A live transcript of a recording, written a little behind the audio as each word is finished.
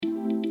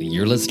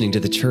You're listening to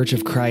the Church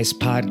of Christ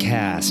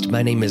podcast.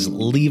 My name is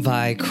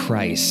Levi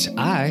Christ.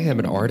 I am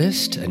an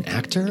artist, an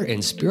actor,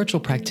 and spiritual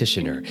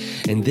practitioner.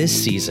 And this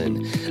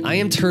season, I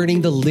am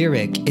turning the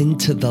lyric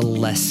into the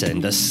lesson.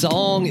 The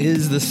song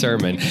is the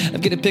sermon.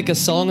 I'm going to pick a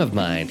song of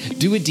mine,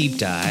 do a deep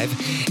dive,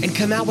 and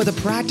come out with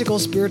a practical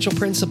spiritual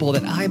principle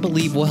that I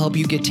believe will help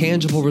you get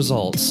tangible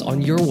results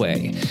on your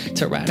way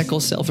to radical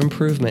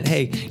self-improvement.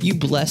 Hey, you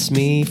bless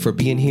me for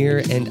being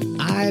here,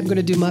 and I'm going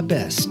to do my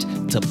best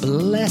to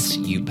bless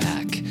you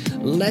back.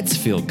 Let's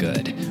feel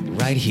good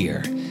right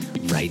here,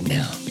 right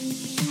now.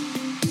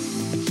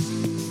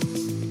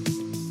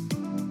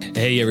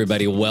 Hey,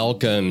 everybody.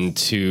 Welcome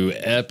to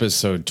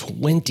episode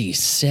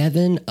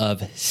 27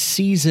 of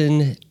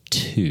season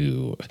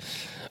 2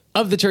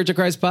 of the Church of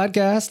Christ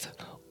podcast.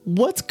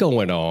 What's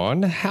going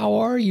on? How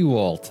are you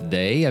all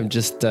today? I'm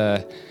just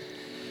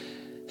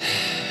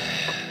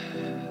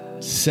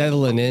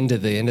settling into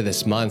the end of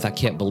this month. I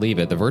can't believe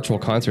it. The virtual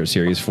concert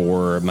series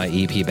for my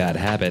EP Bad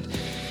Habit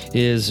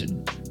is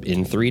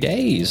in 3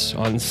 days.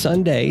 On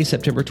Sunday,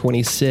 September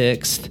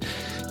 26th,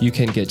 you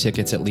can get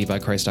tickets at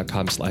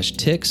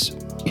LeviChrist.com/tix.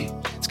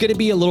 It's going to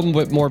be a little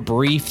bit more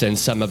brief than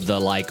some of the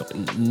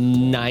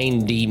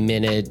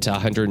 90-minute,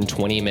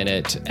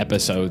 120-minute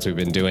episodes we've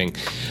been doing.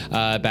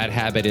 Bad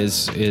Habit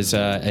is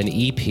an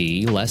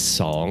EP, less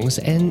songs.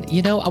 And,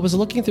 I was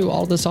looking through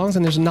all the songs,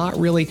 and there's not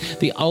really...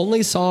 The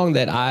only song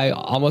that I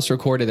almost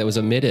recorded that was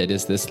omitted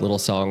is this little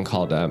song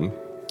called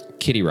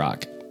Kitty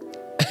Rock,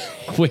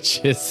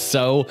 which is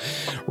so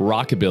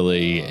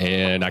rockabilly,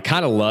 and I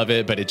kind of love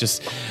it, but it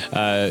just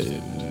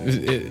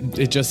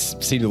it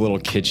just seemed a little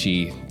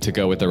kitschy to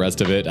go with the rest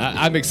of it.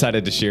 I'm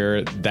excited to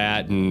share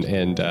that and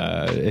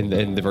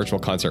the virtual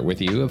concert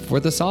with you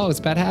for the songs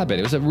Bad Habit.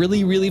 It was a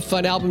really, really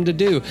fun album to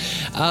do,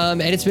 and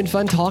it's been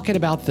fun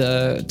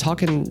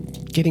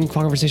getting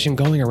conversation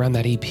going around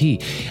that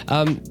EP.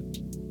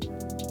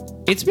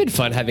 It's been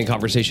fun having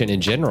conversation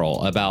in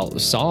general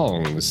about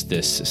songs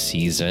this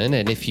season.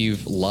 And if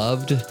you've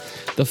loved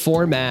the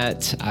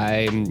format,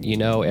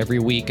 every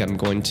week I'm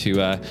going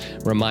to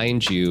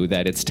remind you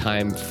that it's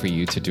time for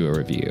you to do a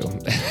review.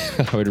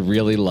 I would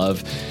really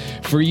love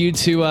for you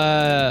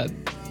to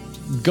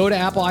go to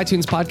Apple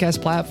iTunes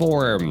podcast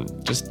platform,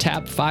 just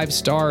tap 5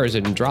 stars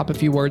and drop a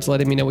few words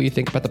letting me know what you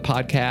think about the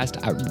podcast.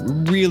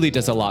 It really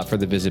does a lot for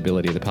the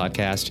visibility of the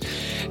podcast.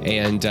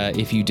 And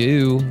if you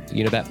do,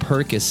 that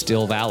perk is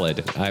still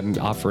valid. I'm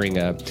offering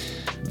a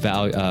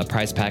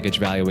prize package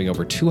valuing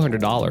over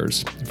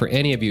 $200 for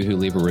any of you who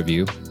leave a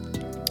review.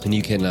 And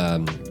you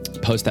can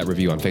post that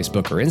review on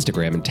Facebook or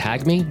Instagram and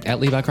tag me at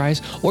Levi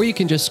Christ, or you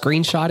can just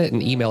screenshot it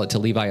and email it to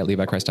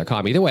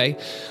levi@levichrist.com. Either way,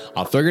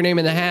 I'll throw your name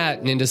in the hat,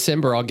 and in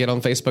December, I'll get on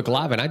Facebook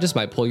Live, and I just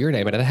might pull your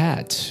name out of the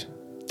hat.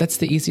 That's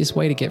the easiest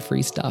way to get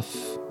free stuff,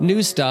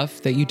 new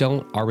stuff that you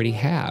don't already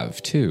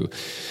have, too.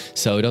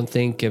 So don't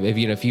think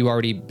if you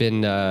already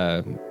been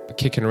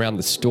kicking around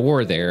the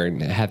store there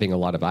and having a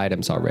lot of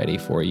items already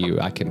for you,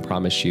 I can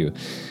promise you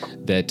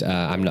that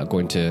I'm not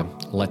going to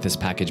let this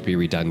package be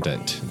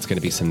redundant. It's going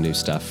to be some new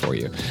stuff for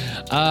you.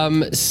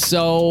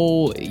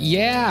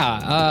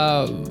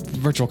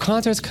 Virtual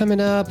concerts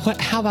coming up.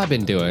 How have I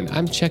been doing?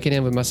 I'm checking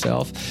in with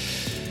myself.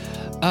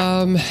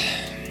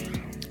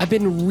 I've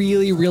been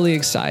really, really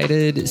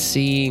excited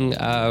seeing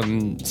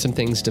some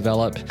things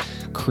develop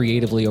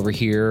creatively over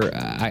here.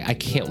 I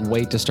can't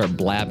wait to start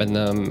blabbing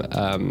them.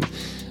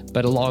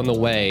 But along the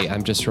way,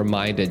 I'm just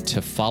reminded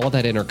to follow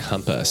that inner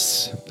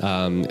compass.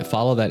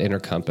 Follow that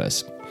inner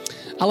compass.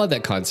 I love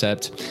that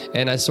concept,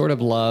 and I sort of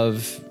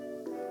love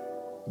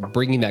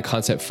bringing that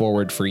concept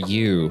forward for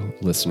you,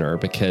 listener,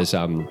 because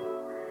when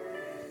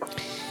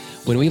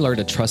we learn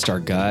to trust our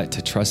gut,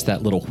 to trust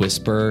that little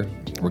whisper,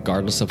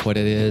 regardless of what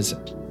it is,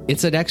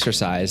 it's an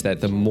exercise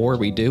that the more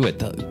we do it,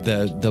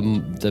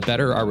 the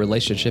better our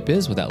relationship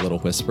is with that little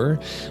whisper,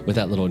 with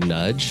that little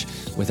nudge,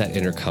 with that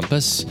inner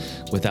compass,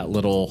 with that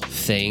little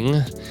thing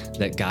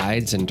that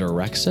guides and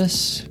directs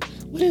us.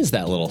 What is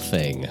that little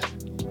thing?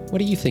 What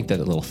do you think that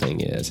little thing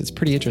is? It's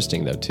pretty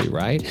interesting though too,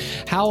 right?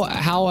 How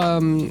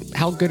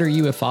good are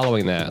you at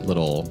following that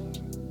little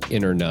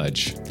inner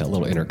nudge, that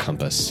little inner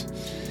compass,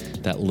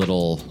 that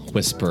little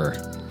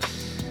whisper?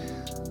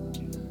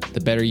 The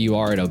better you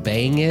are at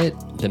obeying it,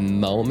 the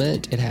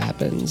moment it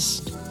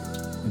happens,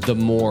 the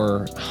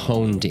more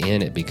honed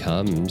in it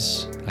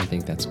becomes. I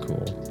think that's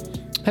cool.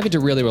 Having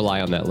to really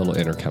rely on that little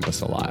inner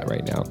compass a lot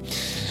right now.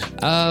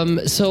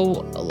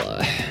 So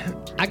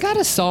I got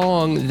a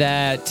song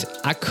that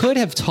I could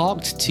have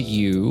talked to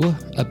you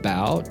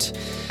about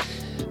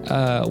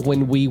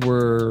when we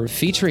were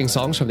featuring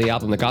songs from the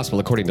album The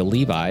Gospel According to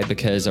Levi,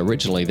 because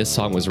originally this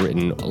song was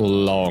written a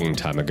long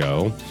time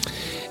ago.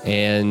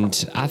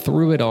 And I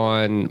threw it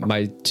on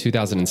my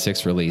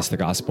 2006 release, The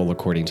Gospel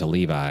According to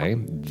Levi.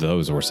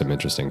 Those were some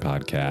interesting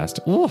podcasts.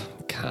 Ooh,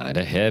 kind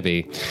of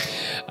heavy.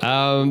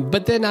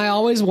 But then I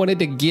always wanted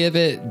to give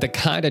it the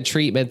kind of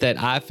treatment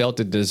that I felt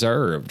it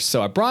deserved.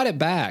 So I brought it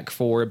back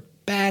for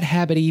Bad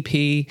Habit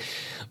EP,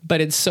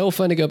 but it's so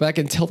fun to go back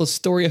and tell the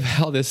story of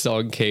how this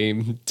song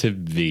came to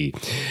be.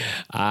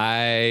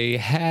 I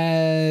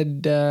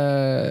had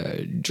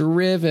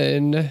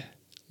driven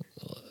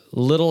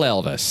Little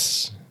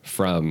Elvis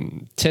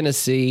from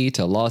Tennessee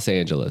to Los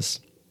Angeles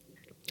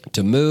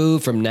to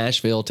move from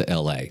Nashville to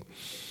LA.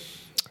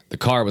 The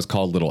car was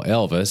called Little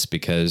Elvis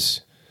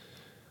because,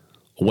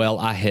 well,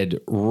 I had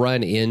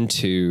run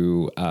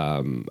into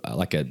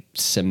like a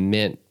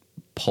cement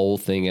pole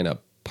thing in a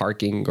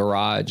parking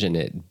garage, and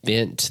it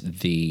bent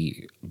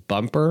the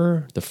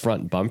bumper, the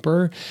front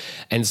bumper.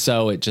 And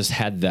so it just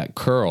had that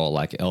curl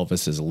like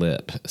Elvis's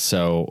lip.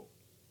 So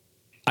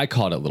I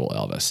called it Little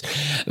Elvis.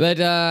 But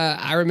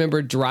I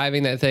remember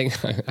driving that thing.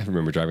 I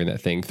remember driving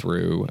that thing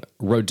through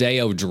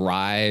Rodeo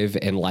Drive,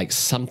 and like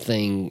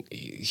something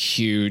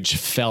huge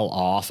fell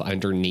off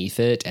underneath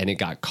it and it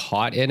got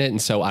caught in it.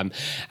 And so I'm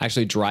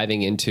actually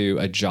driving into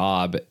a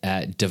job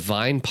at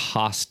Divine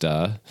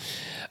Pasta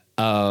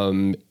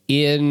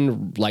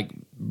in like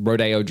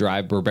Rodeo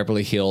Drive or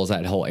Beverly Hills,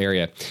 that whole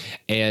area,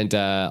 and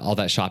all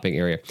that shopping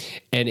area.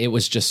 And it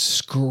was just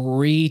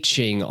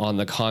screeching on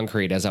the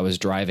concrete as I was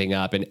driving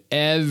up, and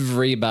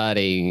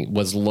everybody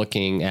was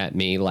looking at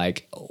me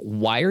like,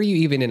 why are you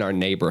even in our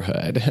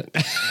neighborhood?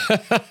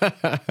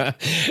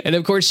 And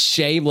of course,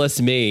 shameless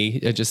me,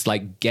 just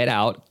like get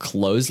out,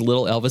 close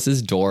Little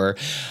Elvis's door,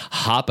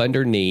 hop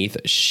underneath,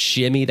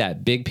 shimmy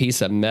that big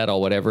piece of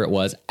metal, whatever it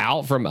was,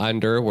 out from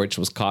under, which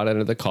was caught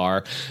under the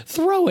car,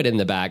 throw it in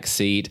the back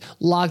seat,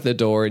 lock the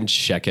door, and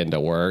check into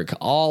work.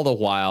 All the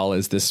while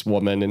is this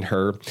woman in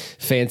her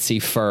fancy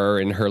fur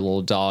and her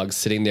little dog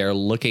sitting there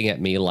looking at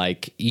me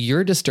like,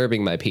 you're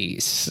disturbing my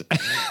peace.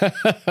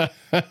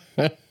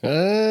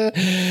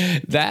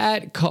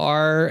 That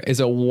car is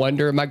a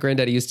wonder. My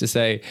granddaddy used to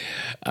say,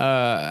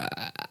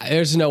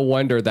 there's no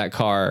wonder that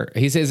car.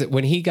 He says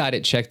when he got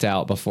it checked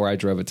out before I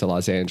drove it to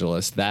Los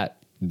Angeles, that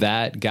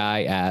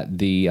guy at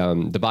the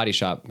body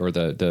shop or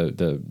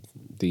the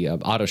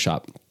auto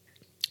shop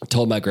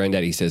told my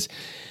granddad, he says,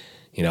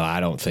 you know, I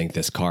don't think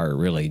this car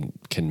really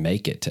can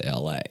make it to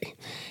LA.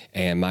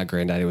 And my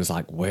granddaddy was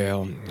like,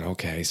 well,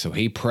 okay. So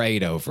he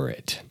prayed over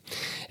it.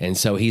 And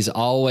so he's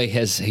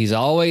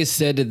always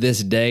said to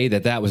this day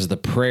that was the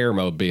prayer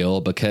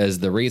mobile, because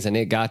the reason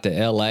it got to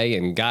LA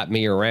and got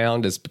me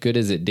around as good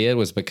as it did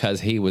was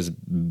because he was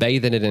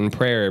bathing it in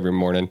prayer every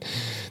morning.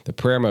 The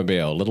prayer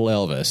mobile, Little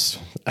Elvis.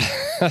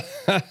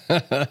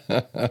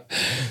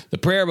 The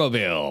prayer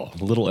mobile,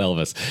 Little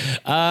Elvis.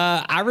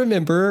 I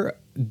remember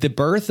the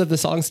birth of the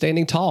song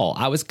Standing Tall.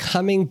 I was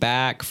coming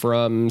back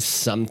from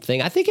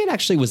something. I think it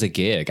actually was a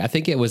gig. I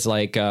think it was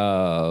like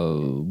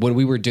when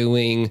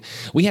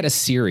we had a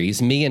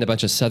series, me and a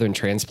bunch of Southern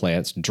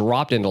transplants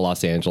dropped into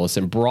Los Angeles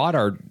and brought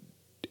our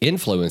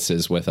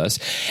influences with us.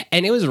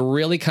 And it was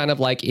really kind of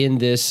like in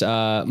this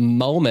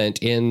moment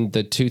in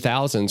the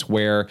 2000s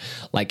where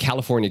like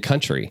California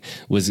country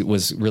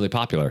was really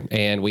popular.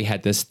 And we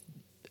had this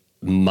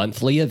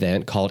monthly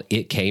event called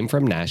It Came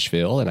from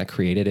Nashville, and I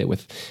created it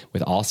with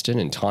Austin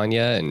and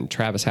Tanya and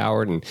Travis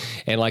Howard,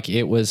 and like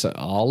it was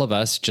all of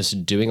us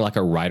just doing like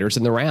a writers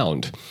in the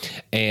round,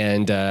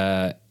 and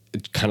kind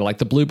of like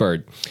the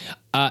Bluebird,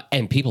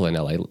 and people in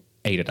LA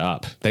ate it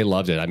up. They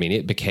loved it. I mean,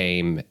 it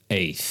became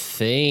a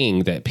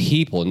thing that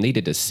people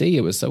needed to see.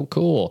 It was so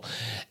cool.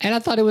 And I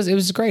thought it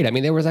was great. I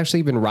mean, there was actually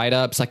even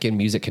write-ups like in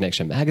Music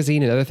Connection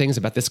magazine and other things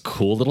about this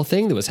cool little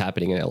thing that was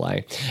happening in LA.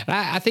 And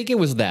I think it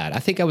was that. I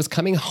think I was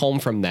coming home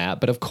from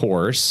that. But of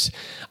course,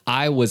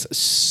 I was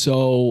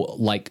so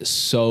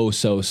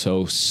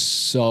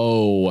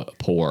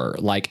poor.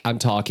 Like I'm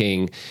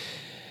talking,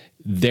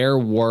 there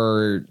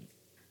were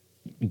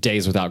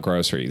days without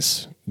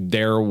groceries.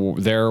 There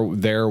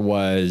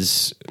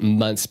was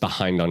months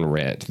behind on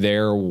rent.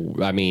 There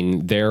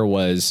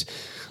was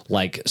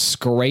like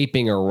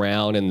scraping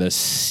around in the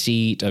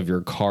seat of your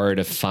car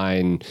to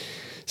find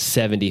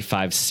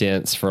 75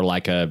 cents for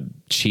like a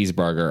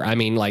cheeseburger. I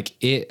mean, like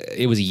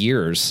it was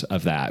years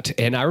of that.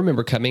 And I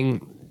remember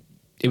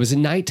it was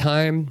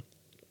nighttime.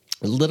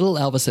 Little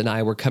Elvis and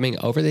I were coming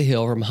over the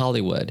hill from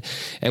Hollywood,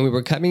 and we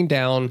were coming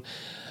down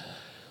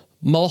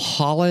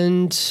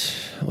Mulholland.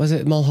 Was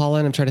it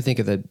Mulholland? I'm trying to think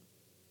of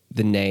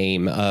the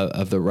name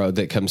of the road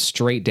that comes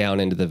straight down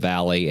into the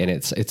valley, and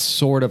it's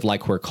sort of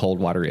like where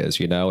Coldwater is,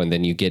 you know, and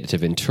then you get to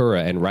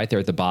Ventura, and right there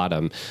at the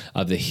bottom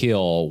of the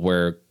hill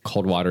where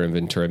Coldwater and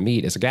Ventura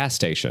meet is a gas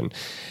station.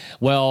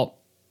 Well,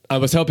 I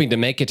was hoping to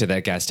make it to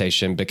that gas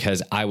station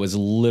because I was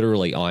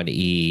literally on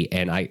E,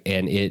 and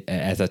it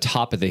at the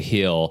top of the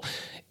hill,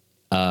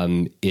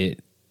 I'm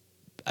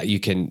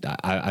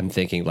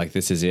thinking like,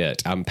 this is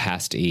it. I'm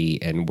past E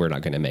and we're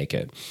not going to make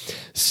it.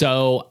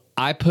 So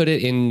I put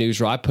it in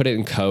neutral. I put it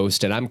in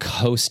coast, and I'm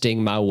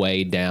coasting my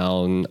way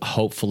down,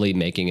 hopefully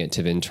making it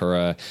to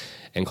Ventura.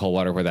 in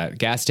Coldwater where that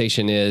gas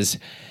station is.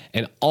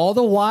 And all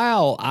the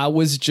while, I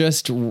was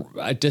just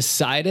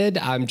decided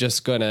I'm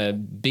just going to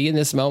be in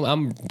this moment.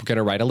 I'm going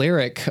to write a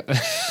lyric.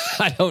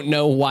 I don't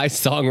know why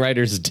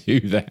songwriters do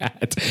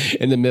that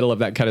in the middle of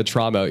that kind of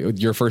trauma.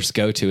 Your first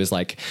go-to is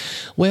like,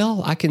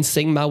 well, I can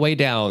sing my way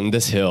down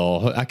this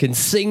hill. I can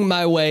sing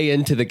my way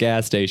into the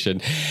gas station.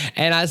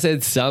 And I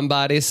said,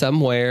 somebody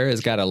somewhere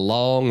has got a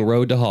long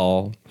road to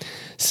haul.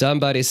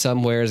 Somebody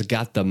somewhere has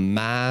got the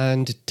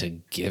mind to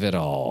give it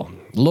all.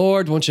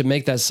 Lord, won't you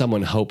make that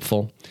someone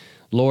hopeful?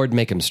 Lord,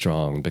 make him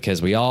strong,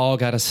 because we all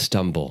got to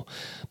stumble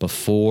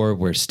before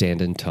we're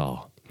standing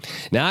tall.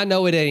 Now, I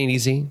know it ain't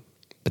easy,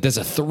 but there's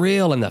a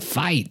thrill in the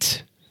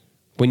fight.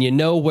 When you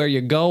know where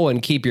you're going,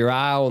 keep your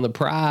eye on the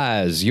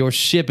prize. Your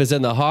ship is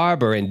in the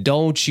harbor, and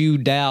don't you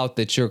doubt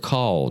that you're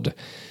called,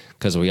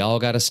 because we all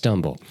got to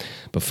stumble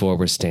before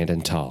we're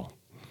standing tall.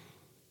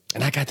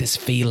 And I got this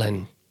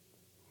feeling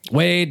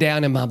way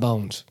down in my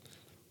bones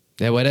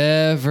that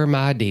whatever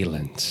my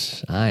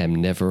dealings, I am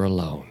never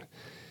alone.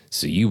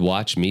 So you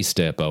watch me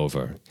step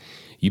over.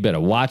 You better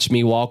watch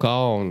me walk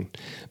on,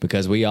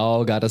 because we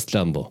all got to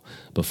stumble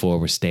before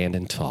we're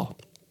standing tall.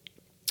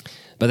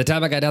 By the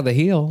time I got down the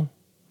hill,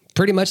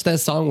 pretty much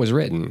that song was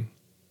written.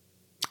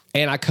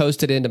 And I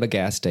coasted into my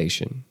gas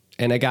station,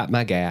 and I got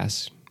my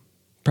gas,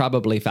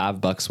 probably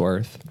 $5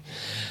 worth,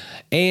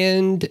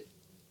 and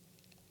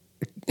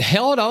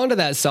held on to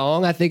that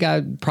song. I think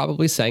I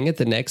probably sang it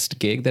the next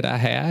gig that I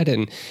had.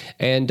 And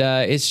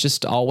it's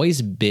just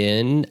always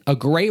been a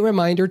great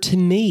reminder to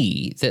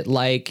me that,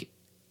 like,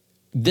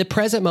 the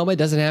present moment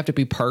doesn't have to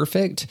be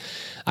perfect.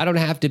 I don't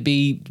have to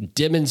be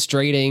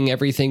demonstrating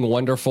everything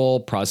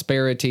wonderful,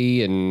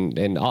 prosperity,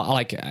 and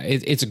like,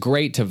 it's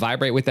great to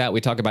vibrate with that.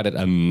 We talk about it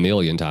a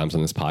million times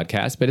on this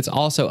podcast, but it's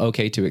also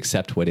okay to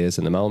accept what is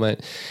in the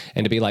moment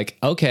and to be like,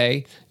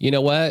 okay, you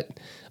know what?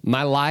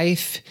 My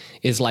life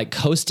is like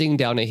coasting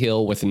down a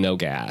hill with no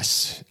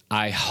gas.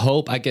 I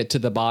hope I get to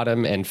the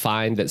bottom and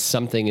find that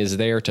something is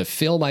there to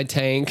fill my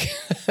tank.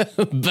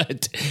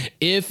 But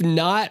if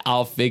not,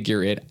 I'll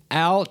figure it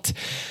out.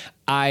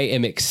 I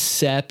am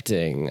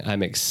accepting.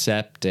 I'm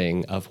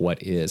accepting of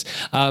what is.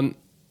 I've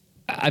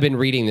been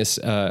reading this.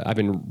 I've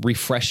been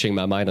refreshing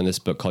my mind on this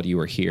book called You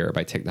Are Here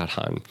by Thich Nhat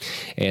Hanh.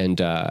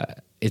 And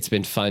it's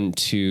been fun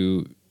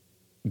to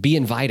be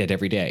invited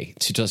every day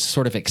to just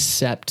sort of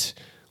accept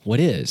what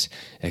is.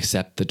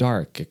 Accept the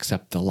dark,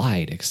 accept the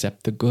light,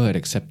 accept the good,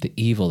 accept the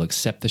evil,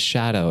 accept the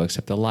shadow,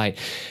 accept the light.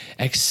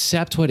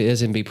 Accept what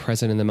is and be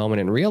present in the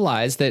moment, and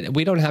realize that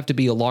we don't have to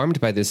be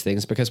alarmed by these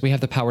things because we have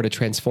the power to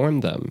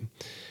transform them.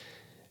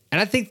 And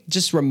I think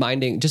just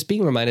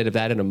being reminded of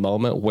that in a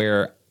moment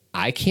where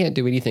I can't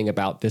do anything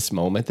about this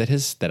moment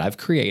that I've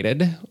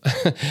created.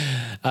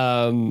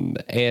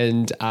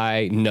 And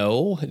I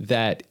know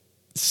that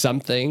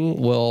something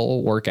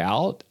will work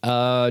out.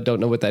 Don't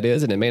know what that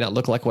is, and it may not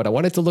look like what I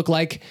want it to look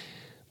like,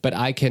 but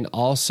I can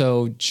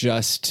also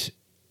just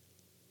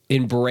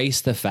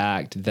embrace the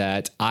fact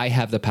that I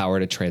have the power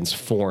to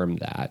transform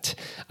that.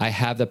 I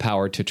have the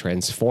power to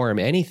transform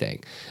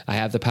anything. I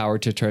have the power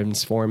to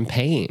transform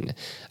pain.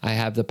 I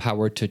have the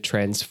power to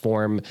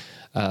transform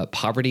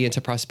poverty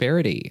into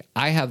prosperity.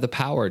 I have the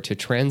power to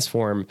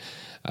transform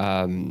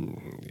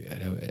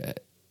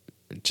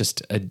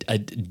just a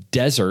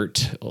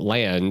desert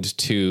land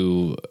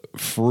to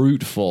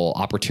fruitful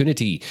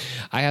opportunity.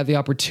 I have the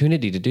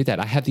opportunity to do that.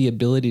 I have the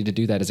ability to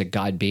do that as a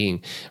God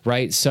being,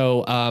 right?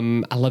 So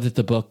I love that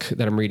the book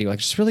that I'm reading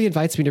just really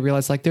invites me to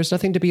realize there's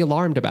nothing to be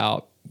alarmed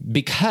about,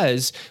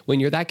 because when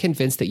you're that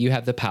convinced that you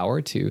have the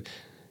power to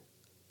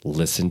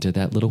listen to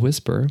that little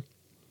whisper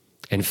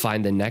and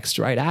find the next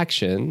right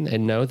action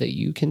and know that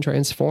you can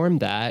transform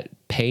that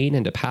pain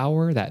into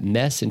power, that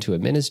mess into a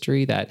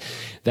ministry, that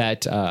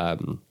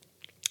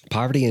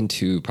poverty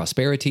into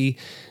prosperity,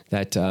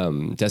 that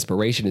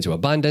desperation into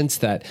abundance,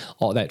 that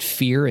all that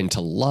fear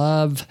into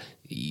love.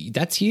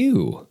 That's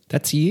you.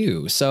 That's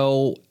you.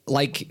 So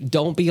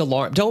don't be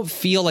alarmed. Don't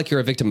feel like you're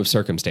a victim of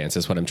circumstance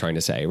is what I'm trying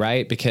to say,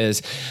 right?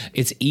 Because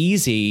it's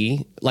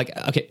easy.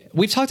 Okay,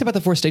 we've talked about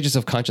the 4 stages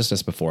of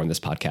consciousness before in this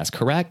podcast,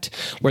 correct?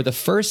 Where the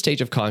first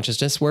stage of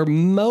consciousness, where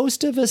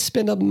most of us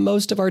spend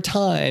most of our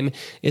time,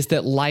 is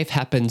that life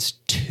happens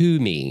to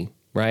me,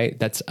 right?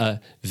 That's a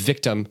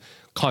victim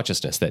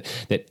consciousness, that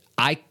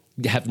I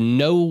have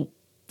no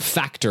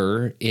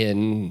factor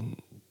in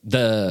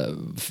the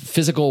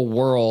physical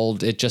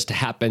world. It just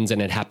happens,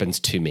 and it happens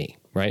to me,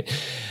 right?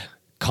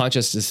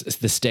 Consciousness,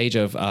 the stage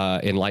of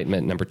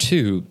enlightenment number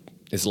 2,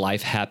 is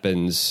life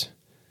happens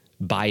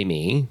by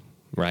me,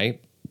 right?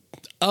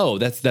 Oh,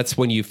 that's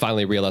when you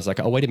finally realize,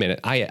 oh, wait a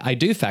minute, I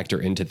do factor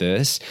into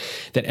this,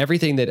 that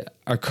everything that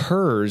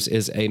occurs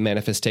is a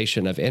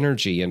manifestation of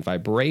energy and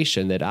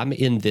vibration, that I'm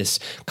in this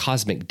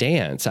cosmic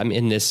dance. I'm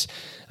in this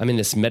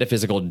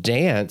metaphysical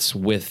dance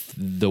with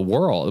the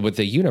world, with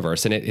the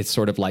universe. And it's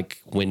sort of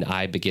like when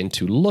I begin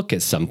to look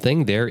at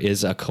something, there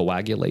is a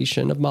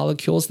coagulation of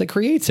molecules that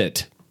creates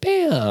it.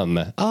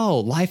 Bam! Oh,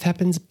 life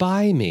happens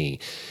by me.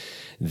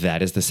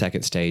 That is the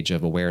second stage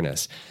of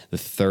awareness. The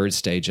third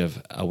stage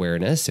of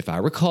awareness, if I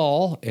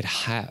recall, it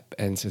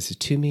happens as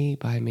to me,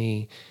 by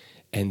me,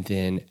 and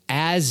then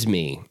as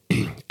me,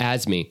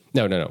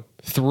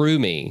 through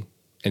me,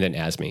 and then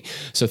as me.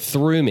 So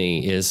through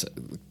me is,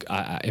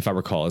 if I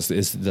recall, is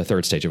the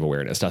third stage of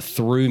awareness. Now,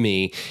 through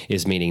me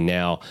is meaning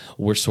now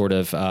we're sort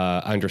of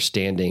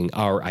understanding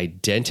our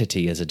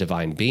identity as a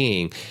divine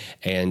being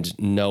and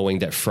knowing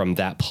that from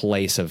that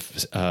place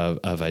of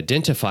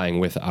identifying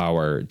with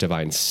our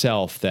divine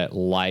self, that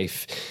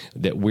life,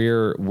 that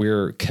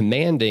we're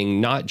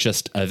commanding not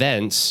just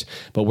events,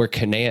 but we're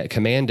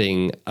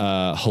commanding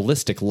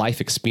holistic life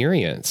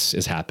experience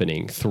is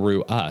happening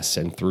through us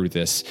and through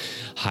this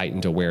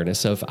heightened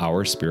awareness of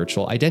our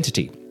spiritual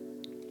identity.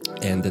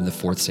 And then the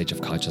fourth stage of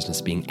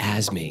consciousness being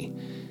as me.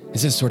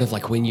 This is sort of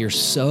like when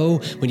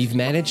you've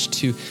managed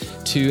to,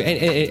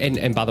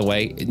 and by the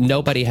way,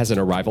 nobody has an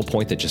arrival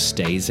point that just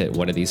stays at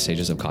one of these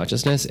stages of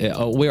consciousness.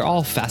 We're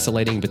all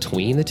vacillating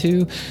between the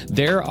two.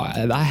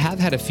 I have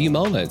had a few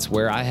moments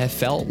where I have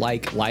felt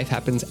like life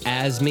happens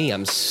as me.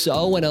 I'm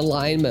so in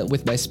alignment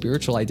with my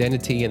spiritual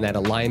identity and that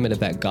alignment of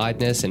that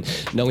godness and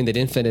knowing that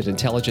infinite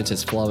intelligence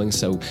is flowing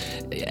so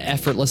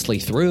effortlessly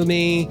through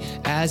me,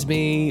 as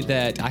me,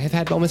 that I have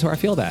had moments where I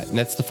feel that. And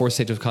that's the fourth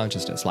stage of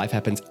consciousness. Life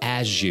happens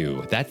as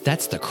you.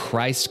 That's the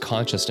Christ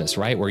consciousness,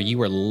 right? Where you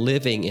are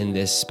living in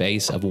this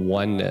space of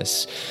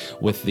oneness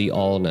with the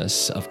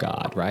allness of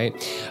God, right?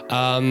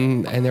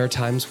 And there are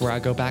times where I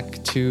go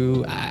back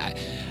to,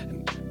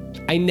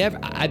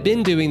 I've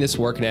been doing this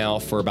work now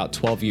for about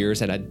 12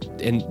 years,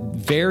 and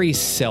very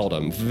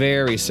seldom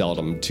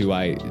do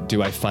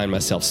I find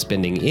myself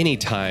spending any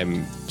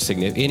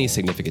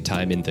significant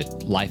time in the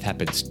life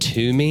happens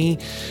to me.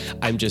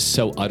 I'm just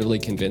so utterly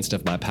convinced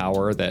of my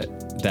power that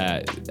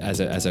as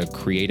a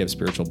creative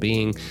spiritual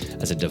being,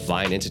 as a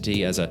divine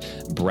entity, as a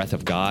breath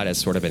of God, as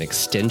sort of an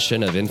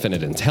extension of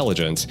infinite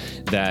intelligence,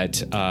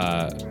 that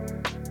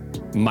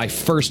my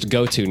first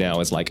go-to now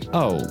is like,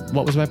 oh,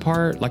 what was my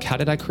part? Like, how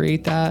did I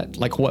create that?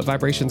 Like, what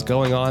vibration's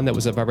going on that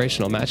was a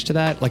vibrational match to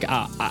that? Like,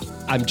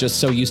 I'm just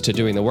so used to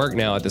doing the work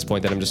now at this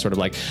point that I'm just sort of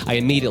like, I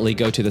immediately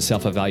go to the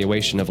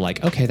self-evaluation of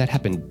like, okay, that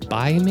happened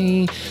by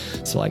me.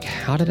 So like,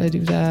 how did I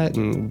do that?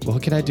 And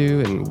what can I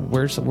do? And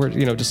where,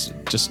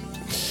 just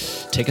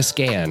take a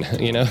scan,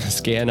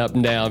 scan up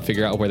and down,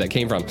 figure out where that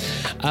came from.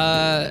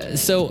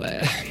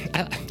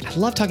 I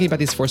love talking about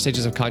these four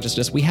stages of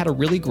consciousness. We had a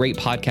really great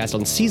podcast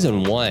on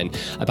season 1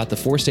 about the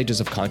four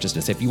stages of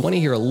consciousness. If you want to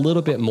hear a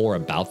little bit more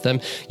about them,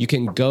 you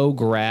can go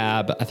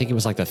grab, I think it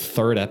was like the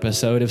 3rd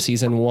episode of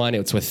season 1.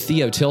 It's with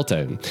Theo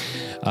Tilton,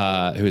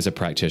 who is a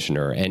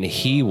practitioner, and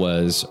he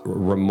was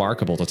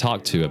remarkable to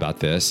talk to about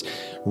this.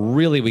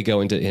 Really, we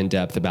go into in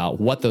depth about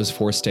what those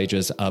four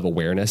stages of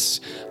awareness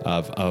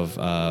of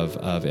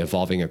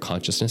evolving a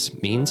consciousness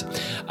means.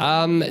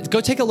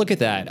 Go take a look at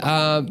that.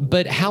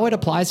 But how it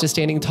applies to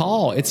standing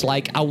tall, it's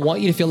like, I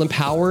want you to feel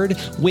empowered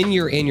when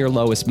you're in your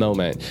lowest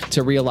moment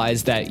to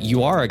realize that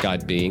you are a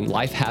God being.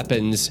 Life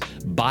happens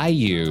by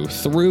you,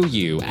 through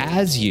you,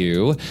 as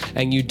you,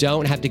 and you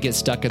don't have to get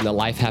stuck in the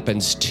life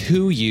happens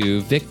to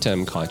you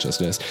victim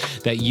consciousness,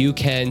 that you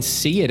can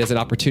see it as an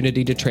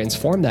opportunity to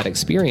transform that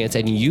experience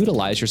and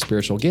utilize your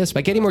spiritual gifts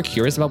by getting more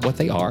curious about what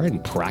they are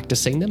and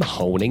practicing them,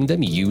 honing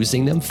them,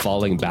 using them,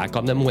 falling back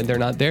on them when they're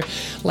not there.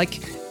 Like,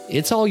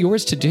 it's all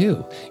yours to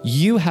do.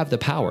 You have the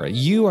power.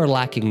 You are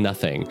lacking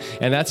nothing.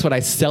 And that's what I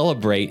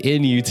celebrate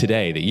in you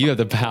today, that you have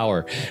the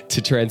power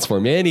to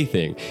transform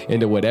anything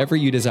into whatever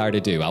you desire to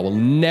do. I will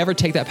never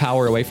take that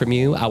power away from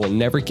you. I will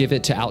never give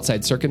it to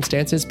outside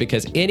circumstances,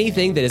 because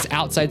anything that is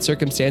outside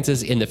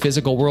circumstances in the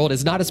physical world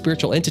is not a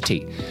spiritual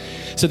entity.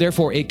 So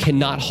therefore, it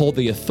cannot hold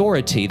the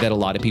authority that a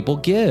lot of people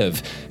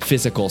give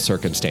physical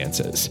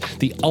circumstances.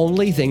 The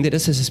only thing that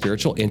is a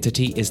spiritual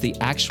entity is the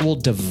actual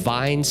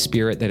divine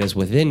spirit that is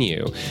within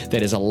you,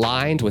 that is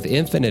aligned with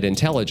infinite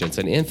intelligence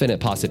and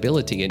infinite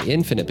possibility and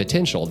infinite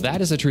potential.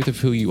 That is the truth of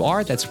who you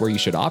are. That's where you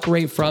should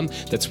operate from.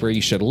 That's where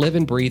you should live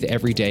and breathe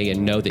every day,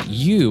 and know that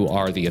you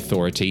are the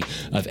authority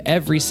of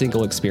every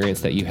single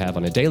experience that you have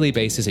on a daily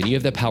basis, and you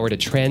have the power to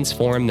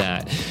transform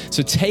that.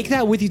 So take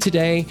that with you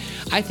today.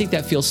 I think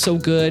that feels so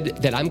good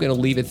that I'm going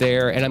to leave it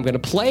there, and I'm going to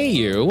play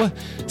you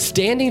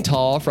Standing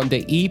Tall from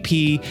the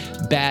EP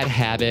Bad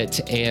Habit.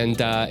 And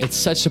it's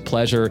such a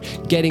pleasure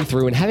getting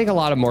through and having a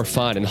lot of more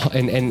fun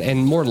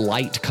and more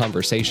light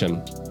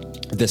conversation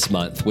this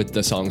month with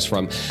the songs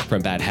from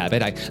Bad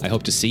Habit. I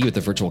hope to see you at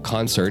the virtual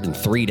concert in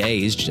 3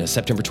 days,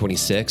 September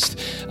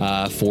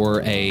 26th,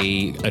 for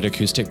an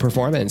acoustic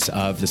performance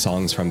of the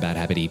songs from Bad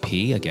Habit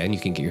EP. Again, you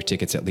can get your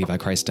tickets at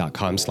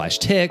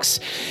levikreist.com/tickets.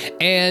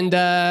 And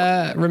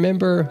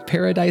remember,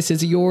 paradise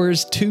is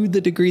yours to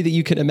the degree that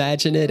you can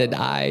imagine it. And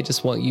I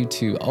just want you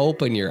to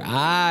open your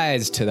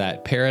eyes to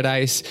that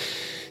paradise.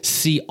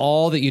 See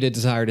all that you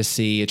desire to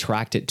see,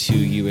 attract it to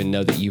you, and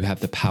know that you have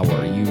the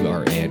power. You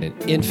are an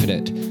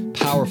infinite,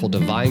 powerful,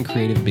 divine,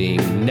 creative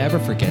being. Never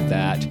forget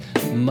that.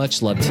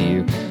 Much love to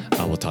you.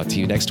 I will talk to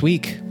you next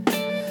week.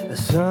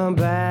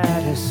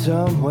 Somebody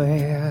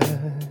somewhere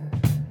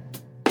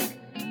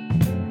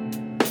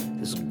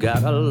is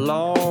got a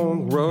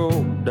long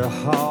road to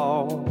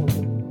haul.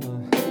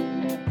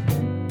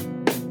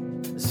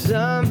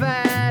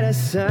 Somebody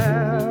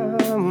somewhere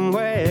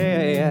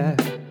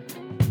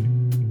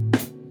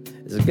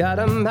has got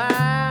a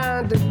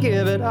mind to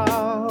give it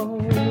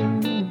all.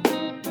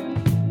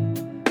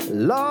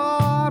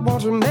 Lord,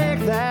 won't you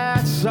make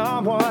that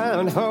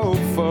someone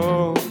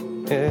hopeful?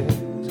 Yes.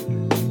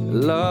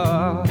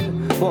 Lord,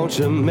 won't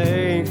you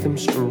make them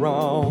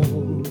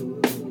strong?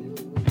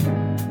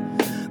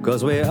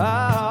 'Cause we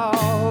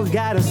all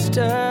gotta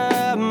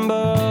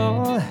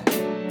stumble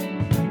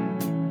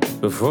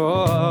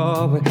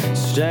before we're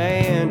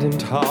standing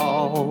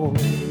tall.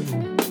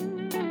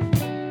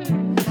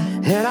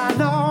 And I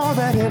know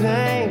that it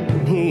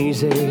ain't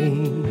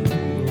easy,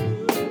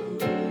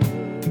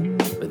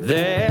 but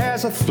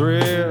there's a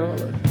thrill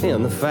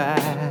in the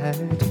fight.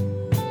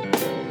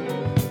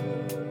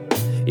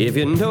 If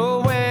you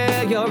know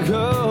where you're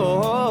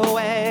going,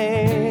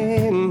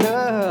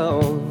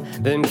 no,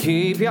 then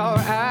keep your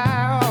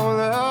eye on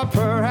the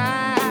prize.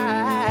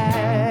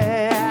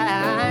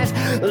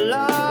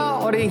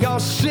 Lord, your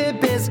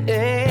ship is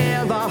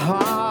in the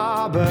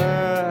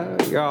harbor,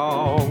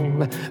 y'all.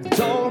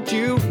 Don't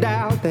you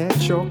doubt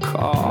that you're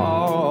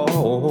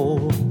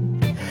called.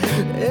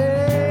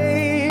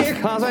 Hey,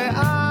 'cause we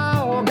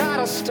all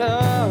gotta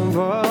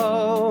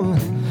stumble,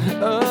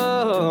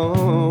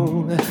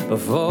 oh,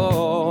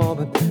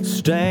 before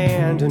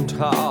standing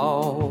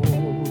tall.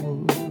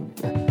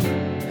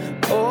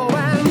 Oh,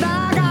 and I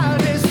got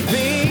this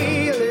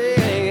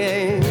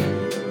feeling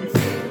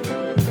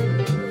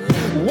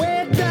way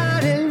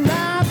down in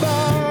my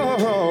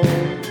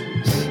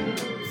bones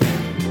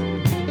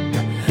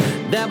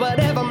that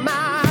whatever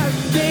my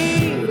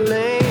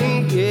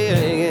feeling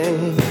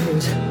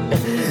is,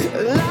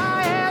 I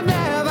am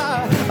never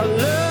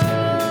alone.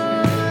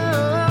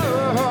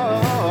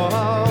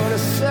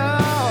 So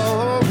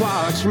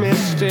watch me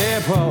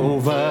step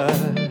over.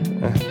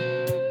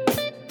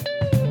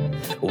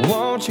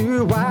 Won't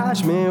you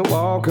watch me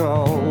walk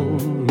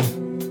on?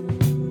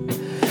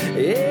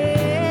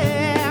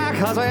 Yeah,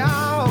 'cause we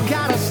all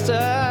gotta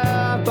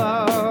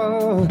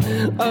stumble,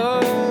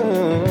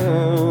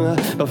 oh,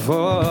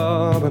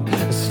 before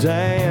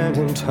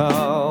standing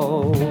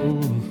tall.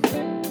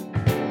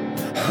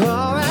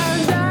 Oh,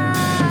 and I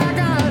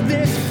got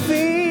this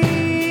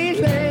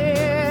feeling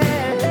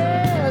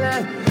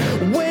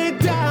way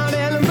down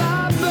in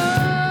my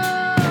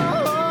bones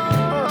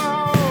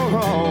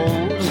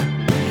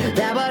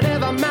that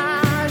whatever my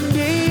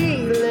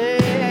deal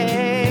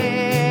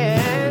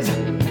is,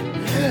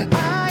 I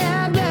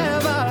am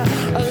never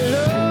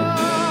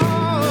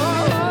alone.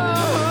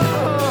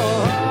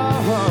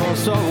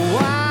 So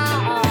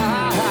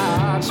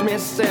watch me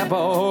step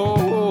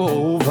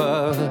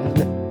over.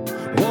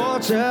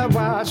 Won't you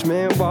watch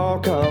me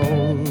walk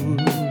on?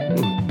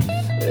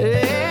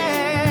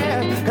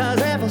 Yeah,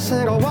 'cause every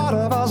single one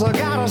of us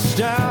gotta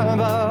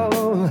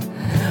stumble,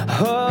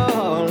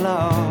 oh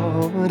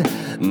Lord,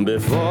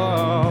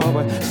 before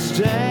we're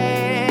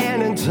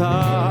standing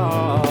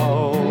tall.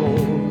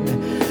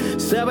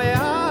 So we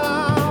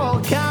all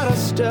gotta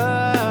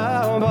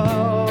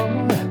stumble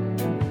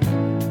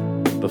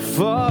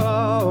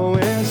before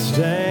we're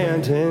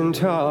standing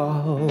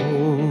tall.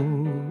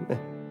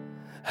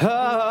 Oh, oh,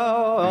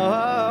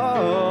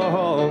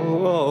 oh,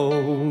 oh,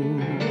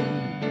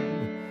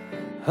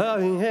 oh,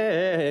 yeah.